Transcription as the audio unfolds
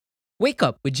Wake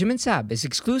Up with Jim and Sab is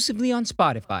exclusively on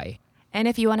Spotify. And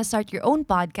if you want to start your own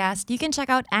podcast, you can check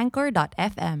out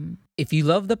anchor.fm. If you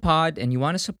love the pod and you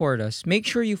want to support us, make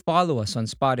sure you follow us on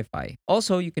Spotify.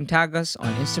 Also, you can tag us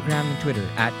on Instagram and Twitter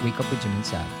at Wake Up with Jim and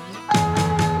Sab.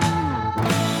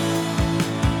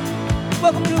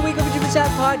 Welcome to the Wake Up with Jim and Sab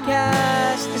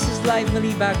podcast. This is Live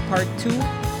MALIBAG Part 2.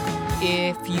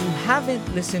 If you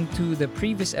haven't listened to the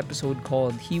previous episode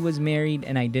called He Was Married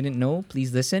and I Didn't Know,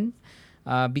 please listen.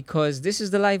 Because this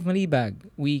is the live Malibag.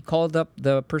 We called up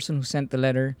the person who sent the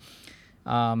letter,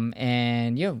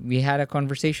 and we had a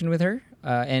conversation with her,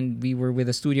 and we were with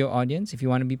a studio audience. If you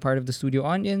want to be part of the studio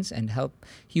audience and help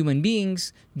human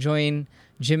beings, join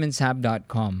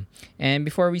jimandsab.com. And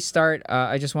before we start,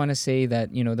 I just want to say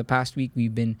that, the past week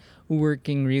we've been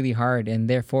working really hard, and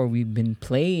therefore we've been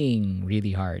playing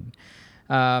really hard.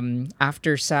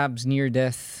 After Sab's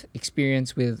near-death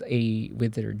experience with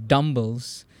her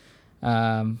dumbbells,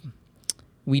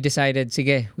 we decided,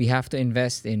 sige, we have to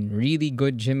invest in really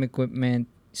good gym equipment,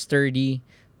 sturdy,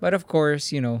 but of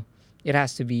course, it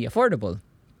has to be affordable.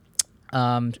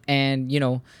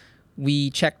 And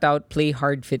we checked out Play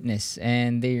Hard Fitness,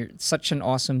 and they're such an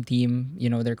awesome team.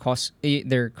 Their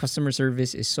customer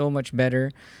service is so much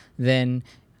better than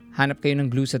hanap kayo ng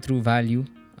glue sa True Value.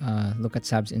 Look at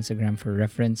Sab's Instagram for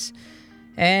reference.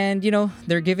 And,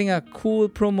 they're giving a cool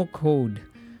promo code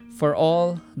for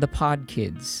all the pod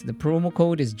kids. The promo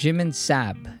code is Jim and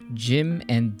Sab. Jim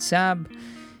and Sab.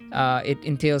 It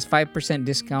entails 5%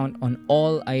 discount on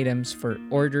all items for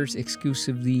orders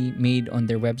exclusively made on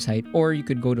their website. Or you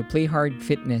could go to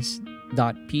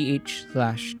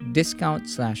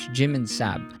playhardfitness.ph/discount/Jim and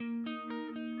Sab.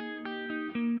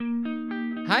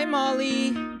 Hi,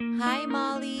 Molly. Hi,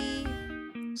 Molly.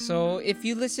 So if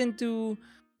you listen to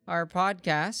our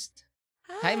podcast,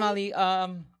 hi Molly.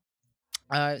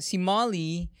 Si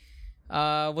Molly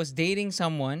was dating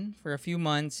someone for a few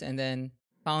months and then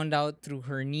found out through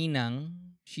her ninang.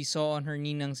 She saw on her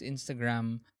ninang's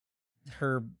Instagram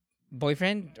her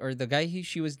boyfriend or the guy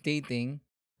she was dating,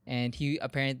 and he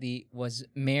apparently was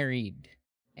married.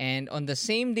 And on the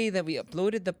same day that we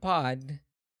uploaded the pod,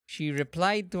 she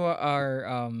replied to our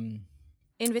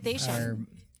invitation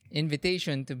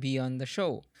to be on the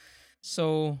show.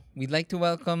 So we'd like to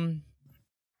welcome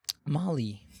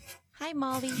Molly. Hi,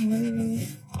 Molly.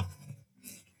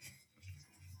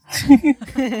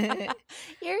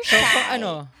 You're So, shy.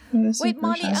 Wait,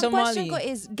 Molly, ang So, question Molly, ko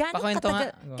is, gaano pakwento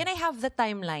katagal, nga. can I have the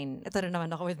timeline? Ito na naman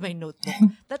ako with my notebook.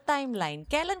 The timeline.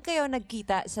 Kailan kayo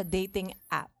nagkita sa dating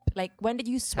app? Like, when did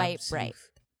you swipe right?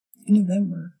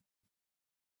 November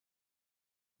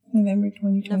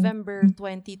 2020. November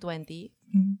 2020?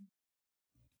 Mhm.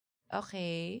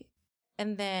 Okay.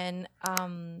 And then,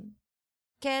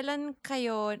 kailan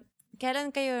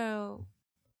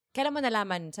mo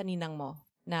nalaman sa ninang mo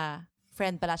na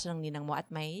friend pala siya ng ninang mo at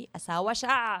may asawa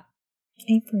siya?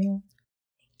 April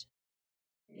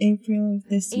of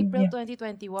this year. April Yeah.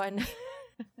 2021.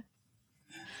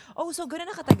 Oh, so gano'n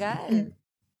na katagal.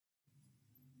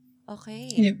 Okay.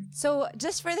 Yep. So,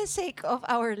 just for the sake of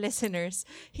our listeners,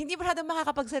 hindi masyadong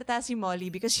makakapagsalita si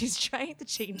Molly because she's trying to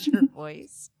change her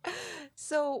voice.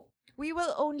 So, we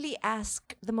will only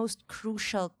ask the most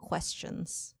crucial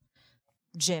questions.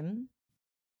 Jim?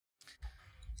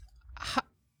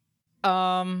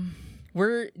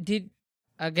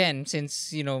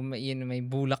 Since may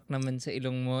bulak naman sa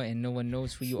ilong mo and no one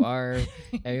knows who you are,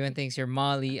 everyone thinks you're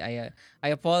Molly. I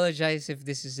apologize if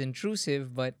this is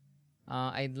intrusive, but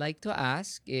I'd like to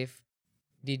ask if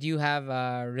did you have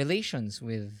relations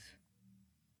with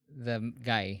the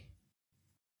guy?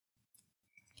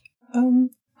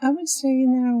 I would say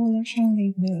na wala siyang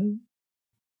label.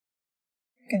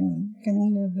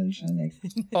 Ganun level siya, like,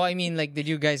 Oh, I mean, like, did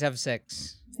you guys have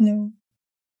sex? no.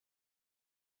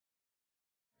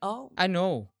 Oh, I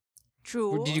know.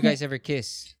 true. Did you guys ever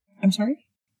kiss? I'm sorry?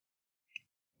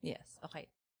 Yes, okay.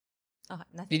 Okay,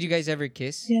 nothing. Did you guys ever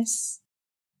kiss? Yes.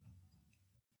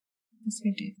 Yes,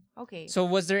 we did. Okay. So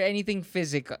was there anything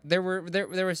physical? There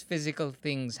was physical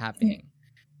things happening.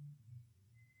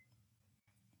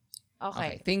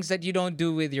 Okay. Things that you don't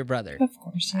do with your brother. Of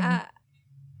course, yeah.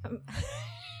 Um,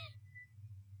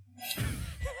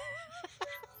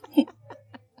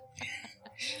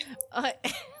 okay,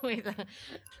 wait lang.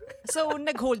 So,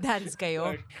 nag-hold hands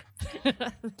kayo?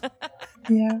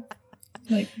 Yeah.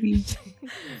 Like, we...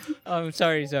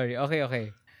 Sorry.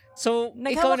 Okay. So, ikaw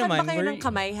Naghawakan naman, ba kayo ng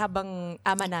kamay habang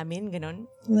ama namin? Ganon?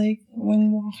 Like,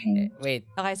 when walking. Wait.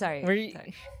 Okay, sorry. Sorry.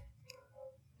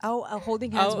 Oh,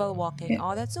 holding hands Oh. while walking. Yeah.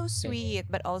 Oh, that's so sweet.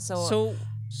 But also...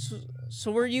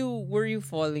 So were you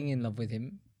falling in love with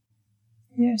him?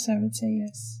 Yes, I would say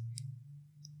yes.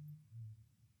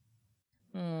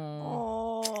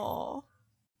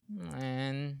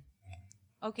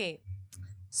 Okay.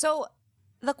 So,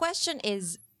 the question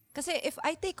is, kasi if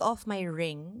I take off my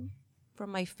ring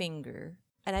from my finger,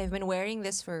 and I've been wearing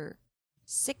this for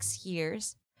 6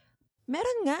 years,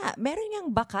 meron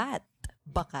ngang bakat.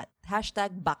 Bakat.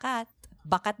 Hashtag bakat.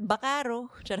 Bakat bakaro.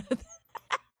 Charot.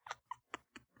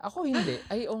 Ako hindi.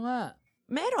 Ay, o nga.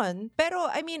 Meron. Pero,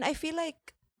 I mean, I feel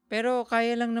like, Pero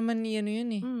kaya lang naman ni ano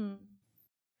yun eh. mm,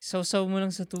 Sausaw mo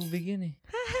lang sa tubig yun eh.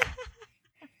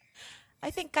 I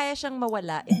think kaya siyang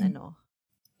mawala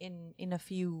in in a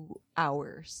few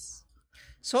hours.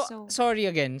 So, So- sorry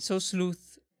again. So,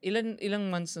 Sleuth, ilang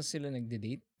months na sila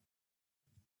nagde-date?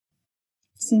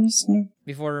 Since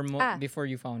Before Ah. before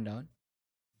you found out?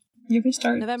 you will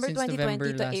start. November Since 2020 November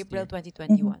to last April year.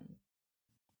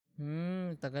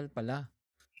 2021. Tagal pala.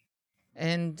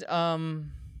 And,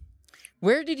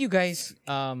 where did you guys,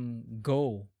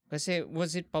 go? Kasi,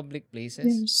 was it public places?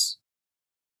 Yes.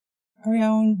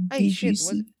 Around Ay, shit.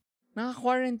 BGC.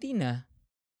 Naka-quarantine na.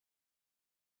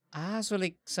 So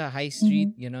like sa high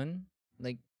street, gano'n?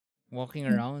 Like, walking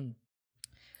around.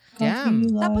 Coffee, Damn.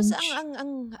 Tapos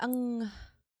lunch.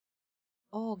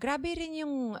 grabe rin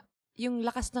yung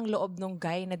lakas ng loob ng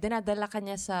guy na dinadala ka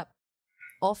niya sa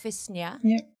office niya.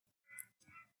 Yep.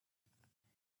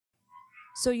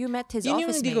 So you met his Yun yung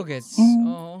office hindi ko mates. gets.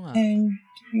 Oo nga. And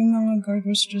yung mga guard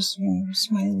was just,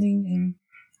 smiling and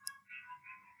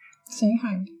saying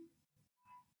hi.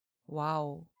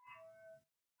 Wow.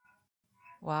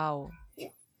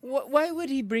 Why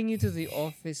would he bring you to the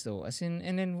office though? As in,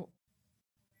 and then,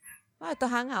 To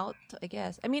hang out, I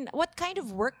guess. I mean, what kind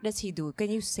of work does he do? Can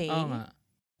you say? oo nga.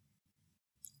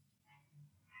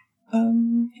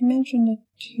 He mentioned that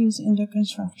he's in the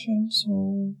construction,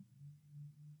 so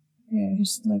yeah,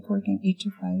 he's like working 8 to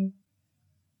 5.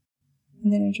 And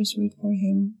then I just wait for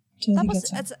him till he Tapos,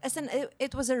 gets up. as in,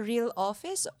 it was a real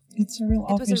office? It's a real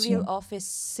It office. was a real yeah. office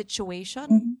situation?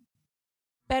 Mhm.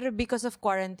 Pero because of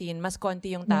quarantine, mas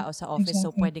konti yung Yeah, tao sa office,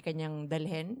 so exactly. pwede kanyang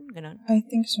dalhin? Ganon? I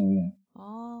think so, yeah.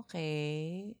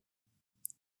 Okay.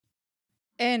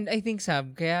 And I think,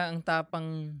 Sab, kaya ang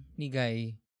tapang ni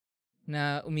Guy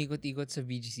na umikot-ikot sa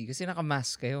BGC kasi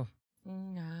naka-mask kayo.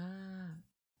 Nga.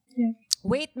 Yeah.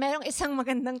 Wait, merong isang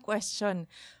magandang question.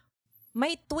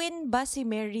 May twin ba si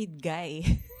married guy?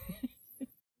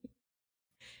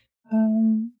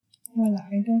 Well,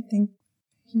 I don't think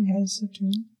he has a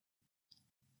twin.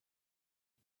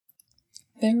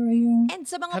 Pero yung, And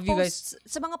sa mga Have you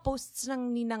posts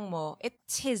ng ninang mo,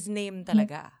 it's his name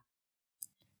talaga.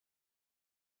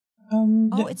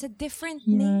 It's a different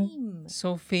Yeah. name.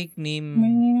 So, fake my name.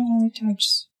 name only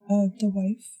tags the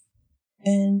wife,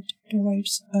 and the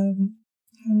wife's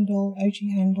IG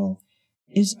handle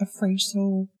is a phrase,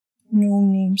 so no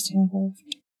names involved.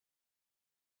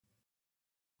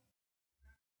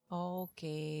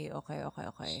 Okay.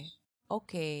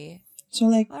 Okay. So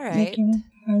like, Alright. like yung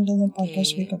handle ng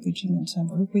podcast, Okay. Wake Up with Gina and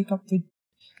Sam, or Wake Up with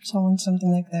someone,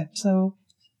 something like that. So,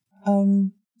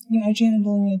 yung IG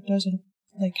handle niya doesn't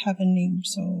like have a name,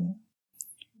 so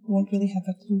won't really have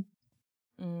a clue.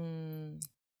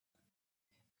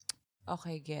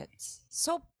 Okay, gets.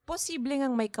 So, posible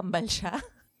ngang may kambal siya?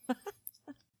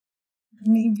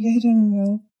 Maybe, I don't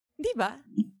know. Di ba?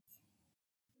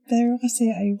 Pero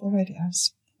kasi I've already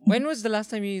asked. When was the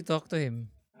last time you talked to him?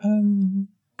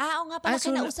 Oo nga pala,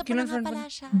 so kinausap mo na nga kinonfront mo pala na?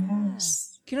 siya. Yes.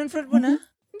 Kinonfront mo na?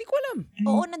 Hindi ko alam.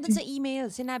 Oo, nandun sa email.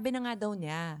 Sinabi na nga daw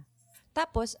niya.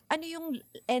 Tapos, ano yung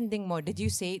ending mo? Did you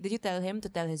tell him to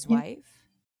tell his wife?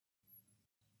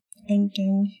 And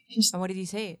then he's And what did he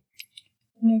say?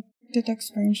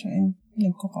 nag-text pa rin siya and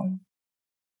nagko-call.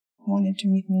 Wanted to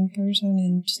meet me in person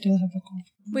and still have a call.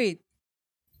 Wait.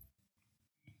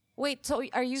 Wait, so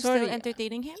are you Sorry. still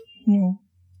entertaining him? No.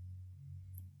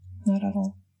 Not at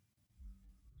all.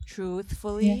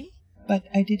 Truthfully? But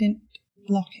I didn't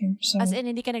block him, so... As in,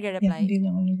 hindi ka yeah, nagre-reply? hindi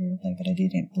lang ako nag-reply, but I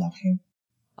didn't block him.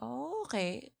 Oh,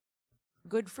 okay.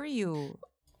 Good for you.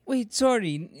 Wait,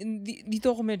 sorry.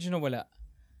 Dito ako medyo nawala.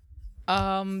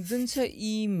 Dun sa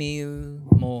email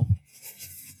mo,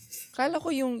 kala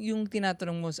ko yung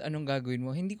tinatanong mo sa anong gagawin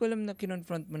mo. Hindi ko alam na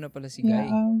kinonfront mo na pala si Guy.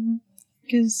 Yeah,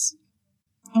 because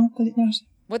ang kulit na siya.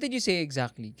 What did you say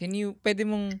exactly? Pwede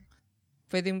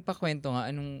mong pakwento nga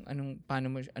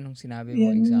anong sinabi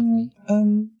mo Yeah, exactly?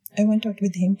 I went out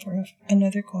with him for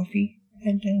another coffee,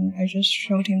 and then I just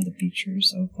showed him the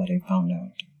pictures of what I found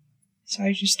out. So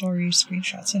IG stories,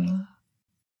 screenshots, and all.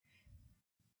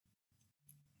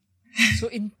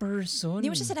 So in person? Hindi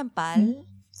mo siya sinampal?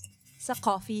 Sa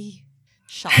coffee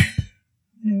shop?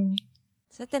 No.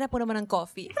 Sa tinapo naman ng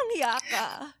coffee? Ang hiya ka.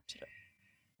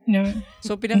 No.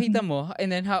 So pinakita mo,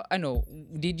 and then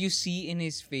did you see in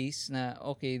his face na,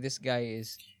 okay, this guy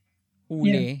is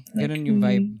huli. like Ganun yung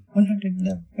vibe. 100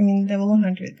 level. I mean, level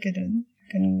 100. Ganun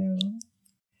level.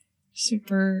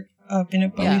 Super,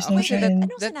 pinapawis Yeah, lang okay, siya. so And,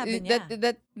 anong sinabi niya?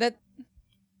 That,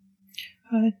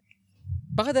 uh,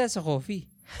 baka dahil sa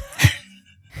coffee.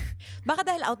 Baka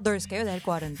dahil outdoors kayo, dahil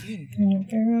quarantine.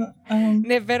 pero,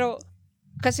 Pero,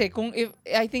 kasi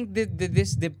I think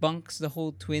this debunks the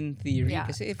whole twin theory. Yeah,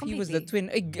 Kasi if he was completely. the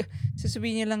twin,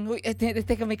 sasabihin niya lang, uy,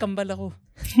 teka, may kambal ako.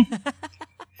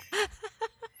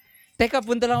 Teka,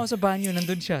 punta lang ako sa banyo,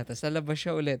 nandun siya. Tapos lalabas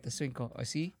siya ulit. Tapos ko,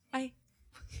 see? Ay,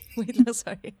 wait lang,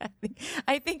 sorry.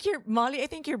 I think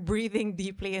you're breathing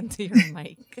deeply into your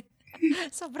mic.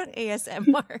 Sobrang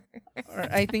ASMR. Or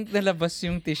I think nalabas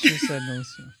yung tissue sa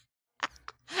nose mo.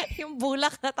 Yung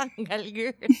bulak na tanggal,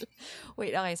 girl.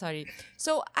 Wait, okay, sorry.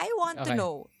 So, I want to Okay.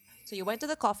 know. So, you went to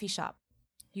the coffee shop.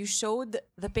 You showed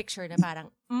the picture na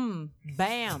parang,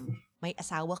 bam, may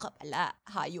asawa ka pala.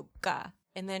 Hayop ka.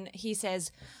 And then he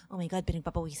says, oh my God,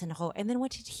 pinagpapawisan ako. And then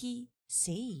what did he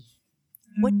say?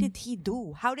 What did he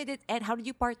do? How did it end? How did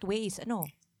you part ways?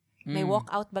 Ano? May walk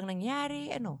out bang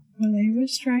nangyari? Ano? well, I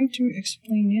was trying to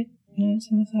explain it. Na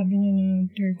sinasabi niya na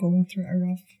they're going through a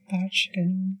rough patch.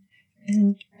 Ganun.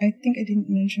 And I think I didn't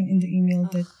mention in the email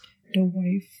that the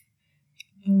wife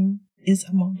is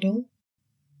a model.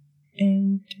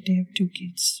 And they have 2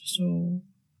 kids. So,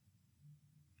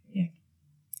 yeah.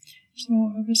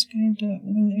 So, I was when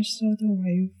I saw the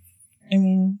wife, I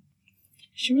mean,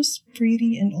 she was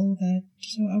pretty and all that.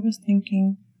 So, I was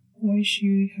thinking, why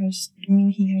he has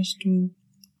to,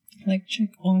 like, check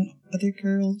on other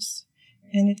girls.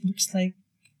 And it looks like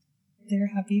they're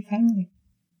a happy family.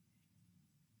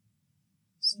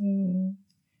 So,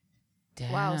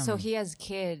 Damn. Wow, so he has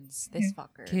kids, this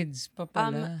fucker. Kids pa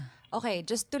pala. Okay,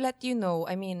 just to let you know,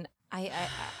 I mean, I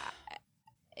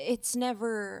it's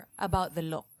never about the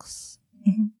looks.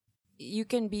 Mhm. You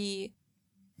can be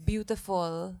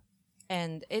beautiful,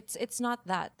 and it's not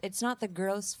that. It's not the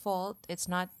girl's fault. It's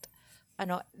not,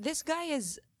 this guy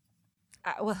is,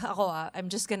 I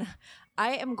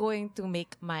am going to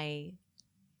make my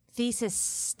thesis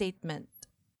statement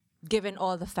given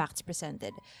all the facts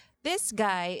presented. This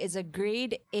guy is a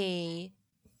grade A,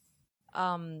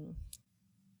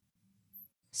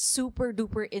 super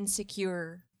duper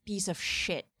insecure piece of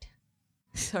shit.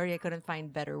 Sorry, I couldn't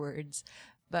find better words,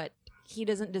 but he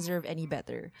doesn't deserve any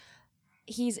better.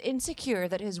 He's insecure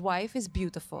that his wife is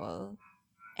beautiful,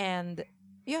 and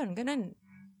yun, ganun.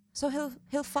 So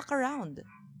he'll fuck around.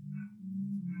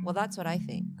 Well, that's what I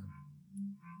think.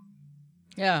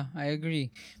 Yeah, I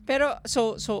agree. Pero,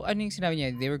 so ano yung sinabi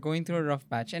niya? They were going through a rough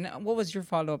patch. And what was your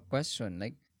follow-up question?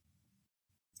 Like,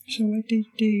 so what did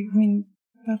they, I mean,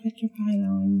 bakit yung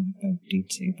kailangan makapag-date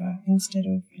sa iba instead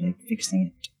of, like, fixing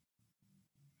it?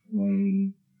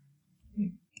 Why,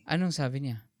 anong sabi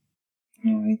niya?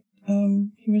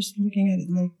 he was looking at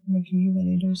it like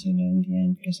maghihiwalay daw sila in the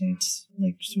end kasi it's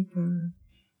like super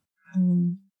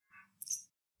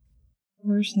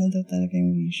worse na daw talaga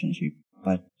yung relationship.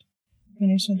 But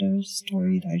when I saw the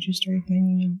story, the IG story of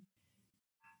Manina,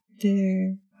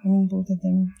 both of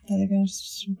them talagang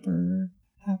super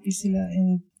happy sila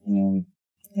and,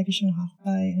 lagi siyang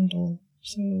nakakabay and all.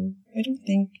 So, I don't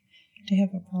think they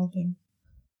have a problem.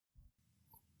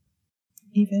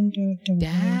 Even the wife.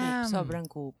 Damn. Sobrang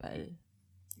kupal.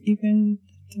 Even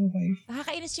the wife.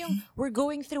 Nakakainis yung, we're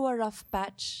going through a rough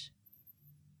patch.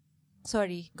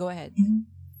 Sorry, go ahead.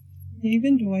 Mm-hmm.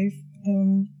 Even the wife,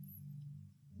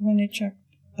 when I checked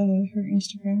her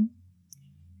Instagram,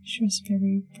 she was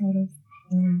very proud of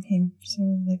him.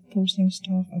 So, like, posting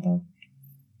stuff about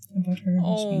her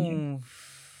husband. Oh.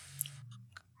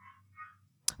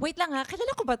 Wait lang ha,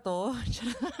 kilala ko ba to?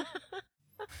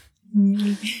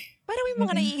 Parang may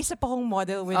mga naiisip akong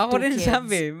model with Ako 2 rin kids.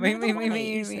 sabi. May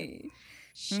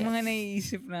Shit. mga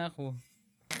naiisip na ako.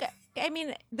 I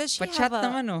mean, does she Pa-chat have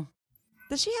naman, oh.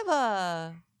 Does she have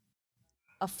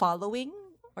a following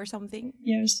or something?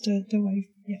 Yes, the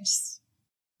wife, yes.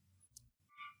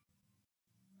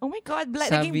 Oh my God,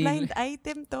 Sabi- naging blind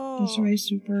item to. That's why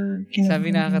super Sabi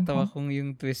kinabahan nakakatawa ako. kung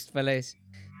yung twist pala is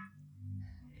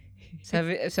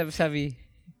sabi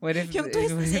what if Yung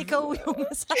twist is ikaw yung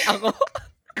ako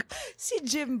si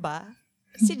Jim ba?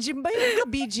 Si Jim ba yung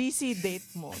ka-BGC date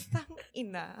mo? Tang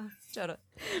ina. Charot.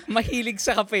 mahilig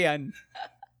sa kape yan.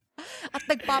 At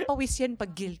nagpapawis yan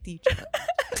pag guilty. Charot.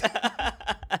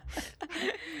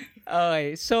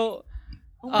 Okay, so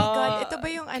Oh my God, ito ba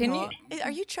yung can ano?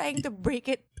 Are you trying to break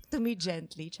it to me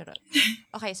gently? Charot.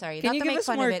 Okay, sorry. can Not you to give make us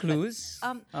fun more of it. clues?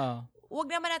 But, Oh. wag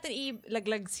naman natin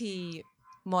ilaglag si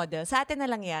model. Sa atin na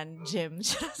lang yan, Jim.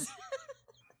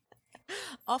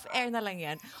 Off-air na lang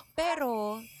yan.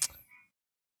 Pero,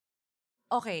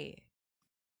 okay.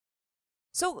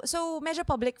 So medyo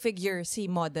public figure si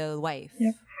model wife.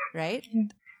 Yep. Right?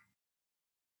 Yeah.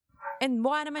 And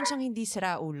mukha naman siyang hindi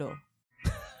sira ulo.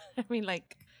 I mean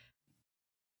like,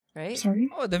 right? Sorry?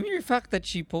 Oh, the mere fact that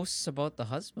she posts about the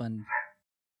husband.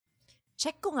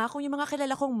 Check ko nga kung yung mga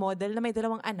kilala kong model na may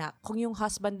 2 anak, kung yung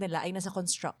husband nila ay nasa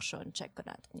construction. Check ko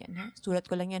natin yan, ha? Sulat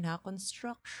ko lang yan, ha?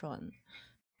 Construction.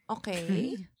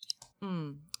 Okay.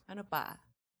 Ano pa?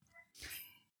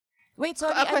 Wait,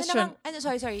 sorry. A question.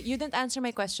 Sorry. You didn't answer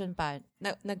my question pa.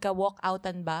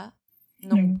 Nagka-walk-outan ba?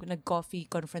 Nung nag-coffee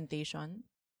confrontation?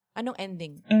 Anong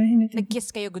ending? Nag-kiss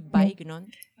kayo goodbye, gano'n?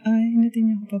 Hinatid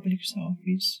niya ako pabalik sa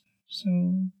office. So,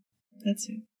 that's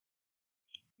it.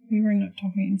 We were not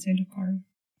talking inside the car.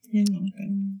 Yun lang.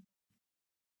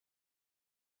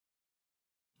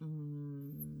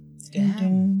 And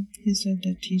then he said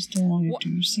that he still wanted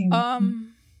to see me.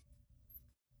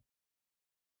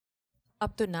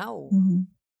 Up to now. Mm-hmm.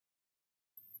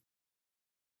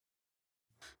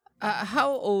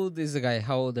 How old is the guy?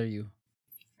 How old are you?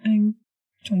 I'm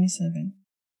 27.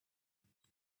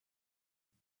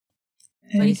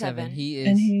 27. He is.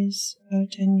 And he's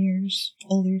 10 years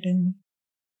older than me.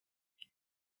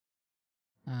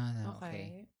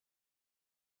 Okay.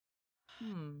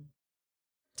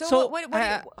 So what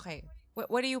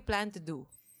do you plan to do?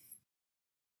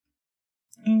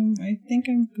 I think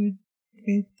I'm good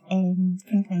with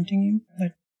confronting him,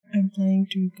 but I'm planning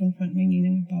to confront my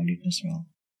ninang about it as well.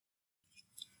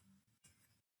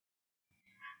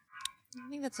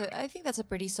 I think that's a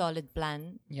pretty solid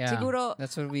plan. Yeah. Siguro,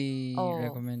 that's what we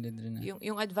recommended rin.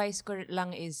 Yung advice ko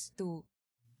lang is to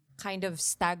kind of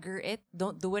stagger it.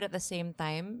 Don't do it at the same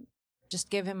time.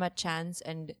 Just give him a chance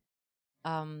and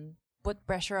put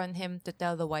pressure on him to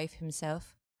tell the wife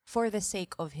himself for the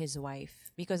sake of his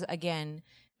wife. Because again,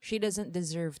 she doesn't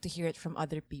deserve to hear it from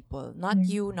other people. Not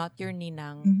you, not your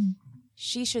ninang. Mm-hmm.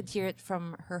 She should hear it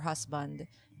from her husband.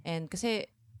 And kasi,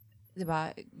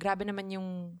 diba, grabe naman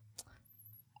yung,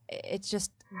 it's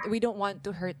just, we don't want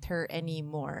to hurt her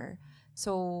anymore.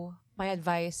 So, my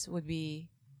advice would be,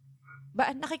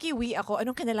 nakikiwi ako.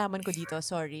 Anong kinalaman ko dito?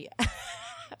 Sorry.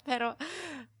 Pero,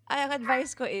 ang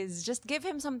advice ko is, just give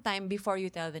him some time before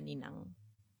you tell the ninang.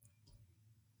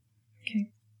 Okay.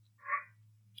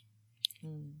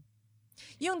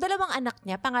 Yung 2 anak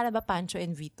niya, pangalan ba Pancho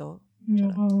and Vito? No,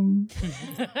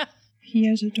 he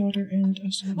has a daughter and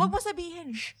a son. Huwag mo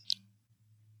sabihin.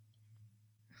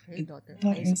 Hey, daughter.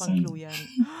 Daughter Ay, and sa son. pang-clue yan.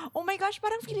 Oh my gosh,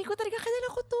 parang feeling ko talaga kilala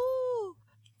ko to.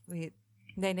 Wait.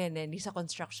 Hindi sa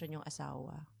construction yung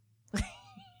asawa.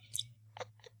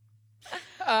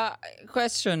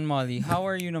 Question, Molly. How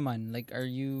are you naman? Like, are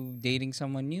you dating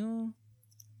someone new?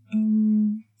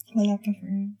 Wala pa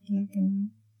na.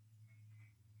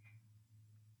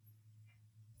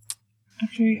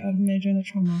 Actually, medyo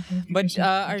na-trauma ako. But,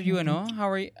 are you, how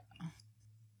are you?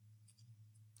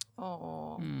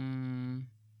 Oo.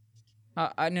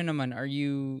 Ano naman, are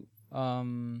you,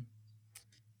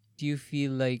 do you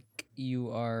feel like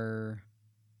you are,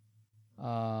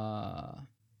 do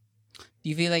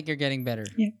you feel like you're getting better?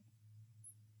 Yeah.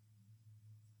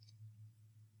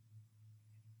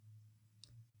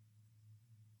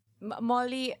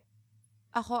 Molly,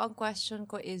 ako ang question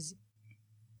ko is,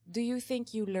 do you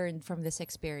think you learned from this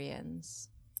experience?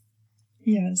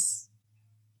 Yes.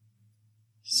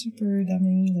 Super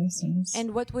daming lessons.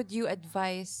 And what would you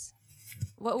advise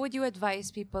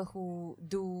people who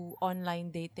do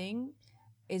online dating?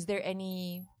 Is there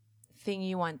anything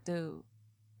you want to,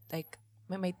 like,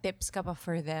 may tips ka pa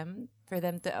for them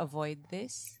to avoid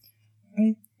this?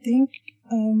 I think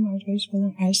advice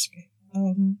will ask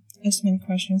as many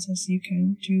questions as you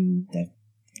can to that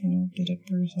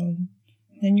person.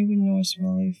 Then you will know as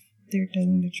well if they're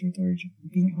telling the truth or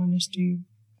being honest to you.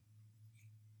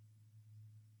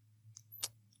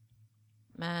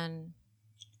 Man.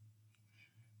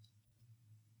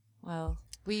 Well,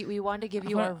 we want to give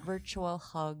you our virtual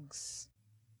hugs.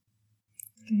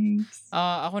 Thanks.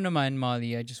 Ako naman,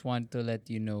 Molly, I just want to let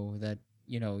you know that,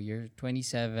 you're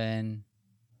 27,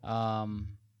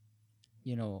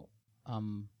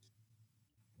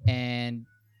 and,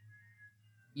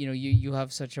 you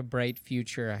have such a bright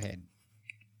future ahead.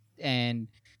 And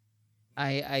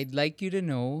I'd like you to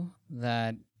know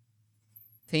that,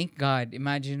 thank God,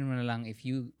 imagine mo na lang if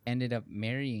you ended up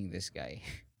marrying this guy.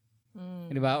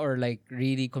 Diba? Or like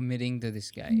really committing to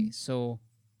this guy. So,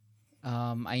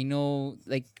 I know,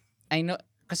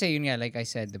 kasi yun nga, like I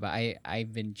said, diba,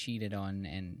 I've been cheated on,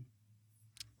 and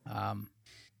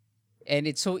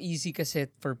it's so easy kasi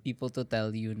for people to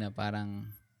tell you na parang,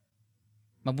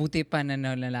 mabuti pa na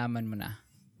nalalaman mo na.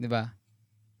 Diba?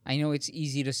 I know it's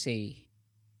easy to say,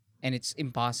 and it's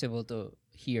impossible to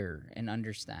hear and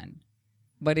understand,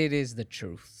 but it is the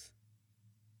truth.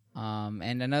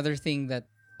 And another thing that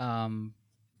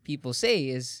people say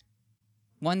is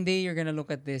one day you're gonna look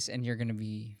at this and you're gonna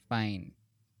be fine.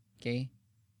 Okay.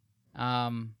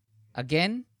 Um,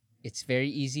 Again, it's very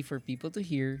easy for people to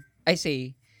hear. I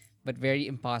say, but very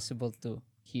impossible to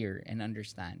hear and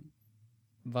understand.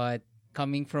 But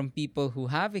coming from people who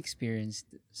have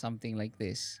experienced something like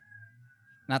this,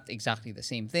 not exactly the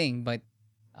same thing, but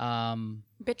I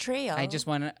Betrayal. just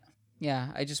wanna,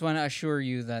 yeah, I just wanna assure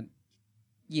you that,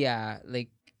 yeah,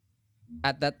 like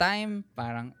at that time,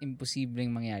 parang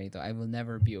imposibleng mangyari to. I will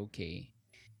never be okay,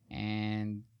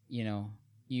 and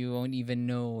you won't even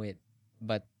know it,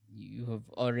 but you have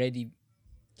already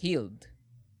healed.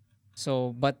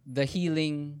 So, but the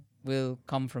healing will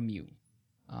come from you.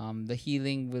 The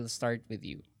healing will start with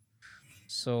you.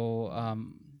 So,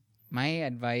 my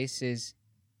advice is,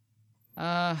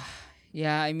 uh,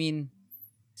 yeah, I mean,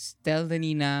 tell the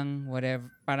ninang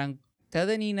whatever, parang tell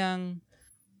the ninang,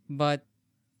 but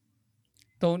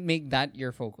don't make that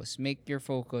your focus. Make your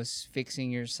focus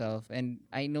fixing yourself. And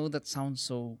I know that sounds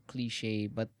so cliche,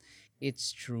 but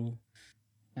it's true.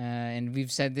 And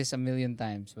we've said this a million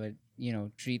times, but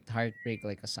treat heartbreak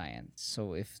like a science.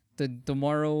 So if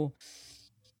tomorrow,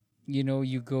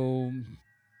 you go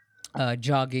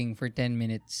jogging for 10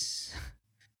 minutes,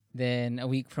 then a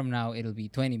week from now it'll be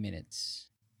 20 minutes.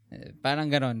 Parang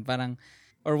ganon, parang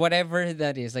or whatever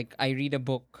that is. Like I read a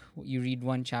book, you read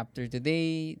one chapter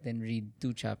today, then read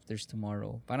two chapters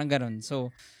tomorrow. Parang ganon.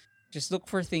 So just look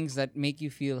for things that make you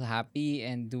feel happy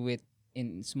and do it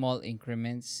in small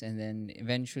increments, and then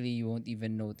eventually you won't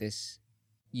even notice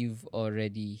you've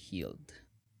already healed.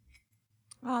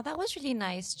 Oh, that was really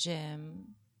nice,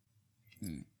 Jim.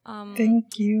 Mm.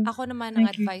 Thank you. Ako naman, ang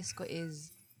Thank you. advice ko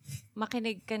is,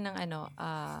 makinig ka ng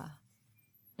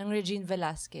ng Regine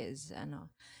Velasquez,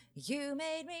 You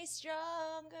made me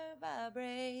stronger by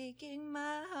breaking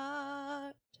my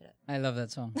heart. I love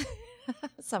that song.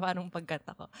 Sama nung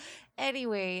pagkanta ko.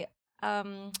 Anyway,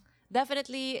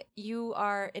 definitely you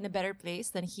are in a better place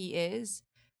than he is.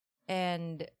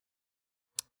 And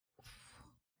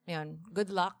yun, good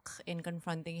luck in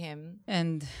confronting him.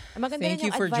 And Maganda thank rin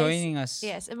you yung for advice- joining us.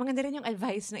 Yes, maganda rin yung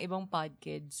advice ng ibang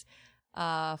podkids.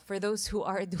 For those who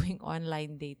are doing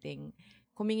online dating,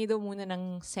 humingi daw muna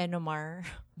ng Senomar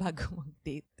bago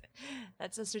mag-date.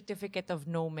 That's a certificate of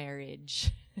no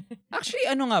marriage. Actually,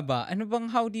 ano nga ba? Ano bang,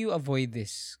 how do you avoid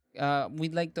this?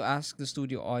 We'd like to ask the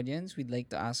studio audience. We'd like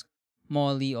to ask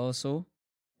Molly also.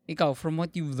 Ikaw, from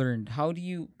what you've learned, how do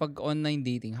you, pag online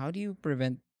dating, how do you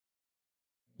prevent,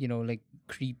 like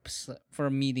creeps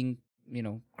from meeting,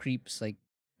 creeps like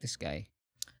this guy?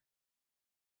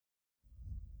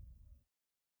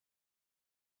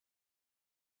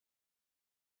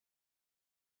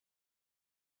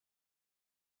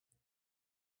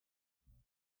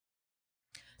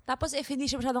 Tapos if hindi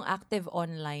siya masyadong active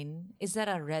online, is that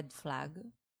a red flag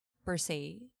per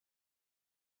se?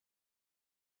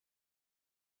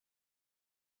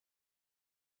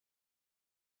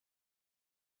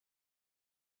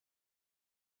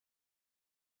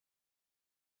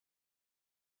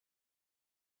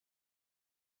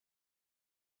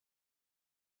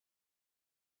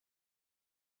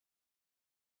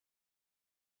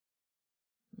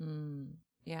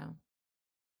 Yeah.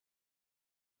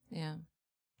 Yeah.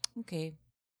 Okay.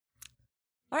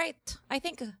 All right. I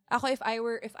think ako if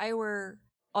I were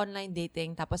online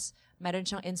dating tapos meron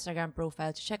siyang Instagram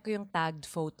profile, check ko yung tagged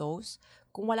photos.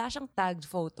 Kung wala siyang tagged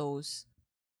photos,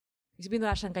 ibig sabihin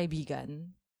wala siyang kaibigan.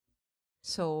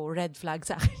 So, red flag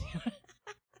sa akin yun.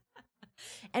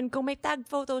 And kung may tagged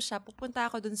photos siya, pupunta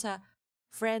ako dun sa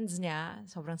friends niya.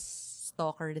 Sobrang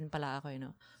stalker din pala ako,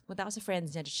 Punta ako sa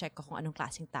friends niya to check ko kung anong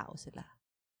klaseng tao sila.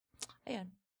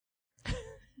 Ayan.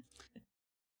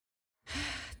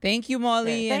 Thank you,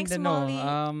 Molly. Thanks, and Molly.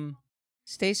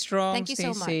 Stay strong, Thank you stay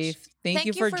so much. safe. Thank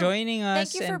you for joining us.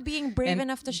 Thank you for being brave and-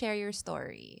 enough to share your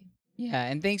story. Yeah,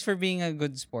 and thanks for being a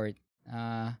good sport.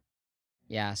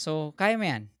 Yeah, so kaya mo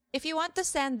yan. If you want to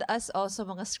send us also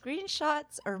mga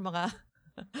screenshots or mga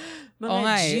Oo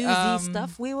nga eh, juicy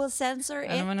stuff, we will censor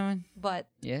it. Ano naman?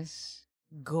 But Yes.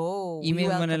 go. We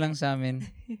Email mo na welcome lang it. sa amin.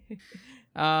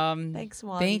 Thanks,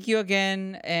 Molly. Thank you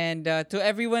again. And to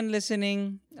everyone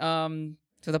listening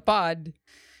to the pod,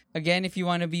 again, if you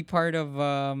want to be part of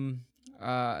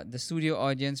the studio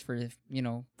audience for,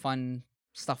 fun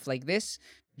stuff like this,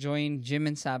 join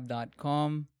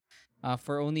jimandsab.com.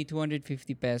 For only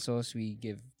 250 pesos, we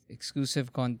give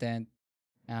exclusive content.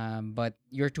 But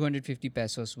your 250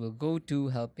 pesos will go to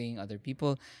helping other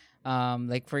people. Ano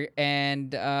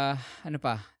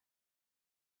pa?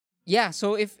 yeah,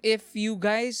 so if you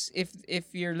guys,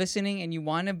 if you're listening and you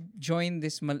want to join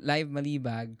this live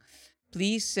Malibag,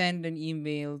 please send an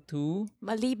email to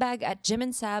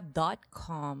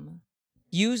malibag@jimandsab.com.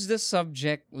 use the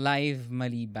subject live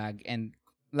Malibag and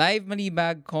live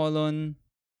Malibag colon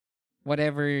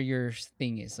whatever your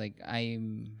thing is. Like,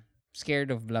 I'm scared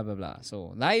of blah blah blah.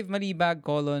 So live Malibag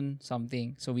colon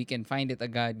something, so we can find it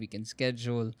agad, we can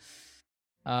schedule.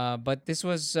 But this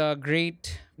was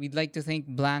great. We'd like to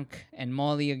thank Blank and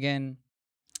Molly again.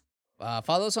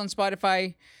 Follow us on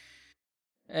Spotify,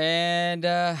 and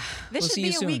This we'll should see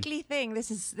be you a soon. weekly thing.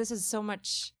 This is so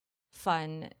much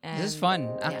fun. And This is fun.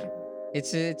 Yeah.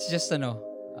 It's just I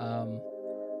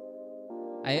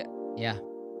yeah.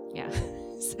 Yeah.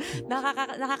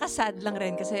 Nakaka-sad lang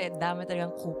rin kasi dami talagang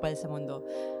kupal sa mundo.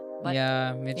 But,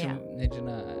 yeah, medyo, yeah. medyo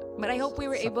na. But I hope we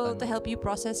were able saktan. to help you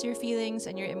process your feelings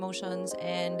and your emotions,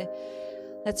 and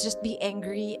let's just be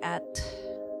angry at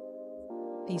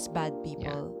these bad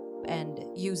people and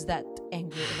use that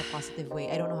anger in a positive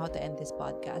way. I don't know how to end this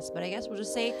podcast, but I guess we'll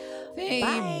just say Hey,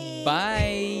 bye.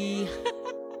 bye.